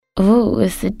Oh,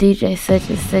 it's the DJ such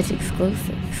and such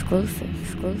exclusive.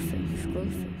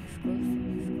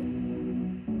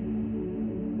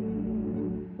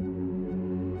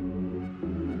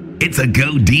 It's a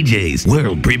Go DJs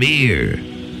world premiere.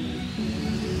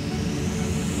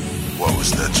 What was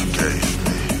that you gave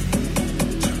me?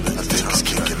 I think it's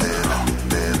kicking in.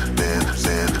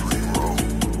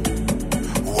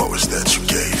 What was that you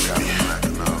gave me?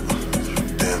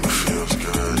 Damn, it feels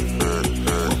good.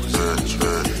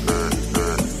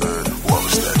 What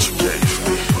was that you gave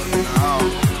me?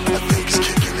 I think it's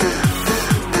kicking in.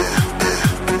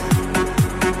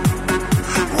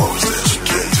 What was that you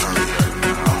gave me?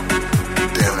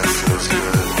 Damn, it feels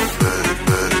good.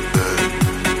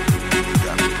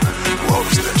 What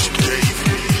was that you gave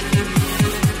me?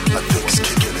 I think it's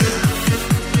kicking in.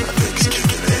 I think it's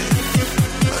kicking in.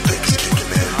 I think it's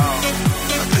kicking in. I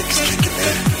think it's kicking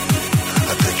in.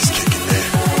 I think it's kicking in.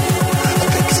 I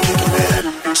think it's kicking in.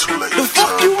 Too late to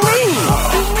turn back now.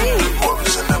 What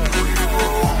was in that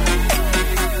pre-roll?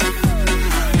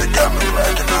 They got me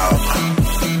blacking out.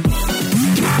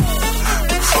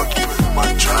 The fuck you in my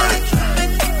drink?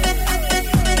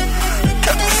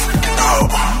 Got me freaking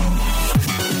out.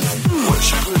 What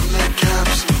you put in that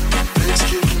capsule? Things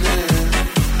kicking in.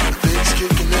 Things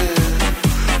kicking in.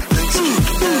 Things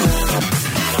kicking in.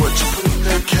 What you put in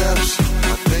that capsule?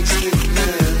 Things kicking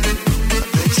in.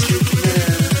 Things kicking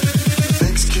in.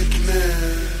 Things kicking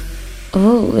in.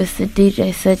 Oh, it's the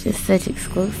DJ such and such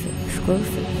exclusive.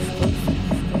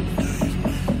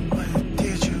 What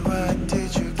did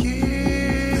you give?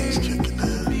 Things kicking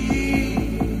in.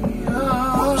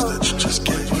 What was that you just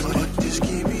gave me? Just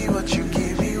give me what you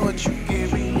give me, what you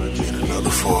give me. Need another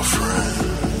for a friend.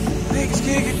 Things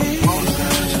kicking in. What was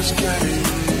that you just gave me?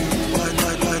 What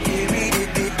give me?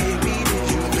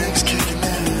 Things kicking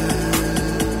in.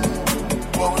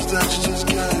 What was that you just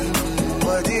gave me?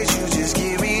 What did you just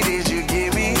give me? Did you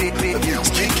give me? Things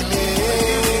kicking in.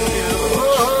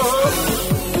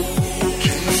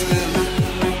 Can you feel it?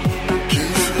 Can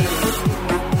you feel it?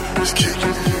 It's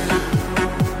kicking in.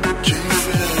 Can you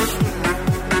feel it?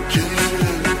 Can you feel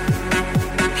it?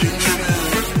 Can you feel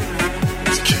it?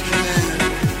 It's kicking in.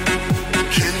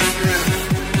 Can you feel it?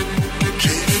 Can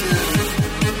you feel it?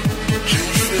 Can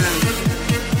you feel it?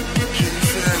 Can you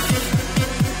feel it?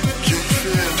 Can you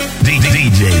feel it?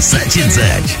 DJ such and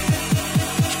such.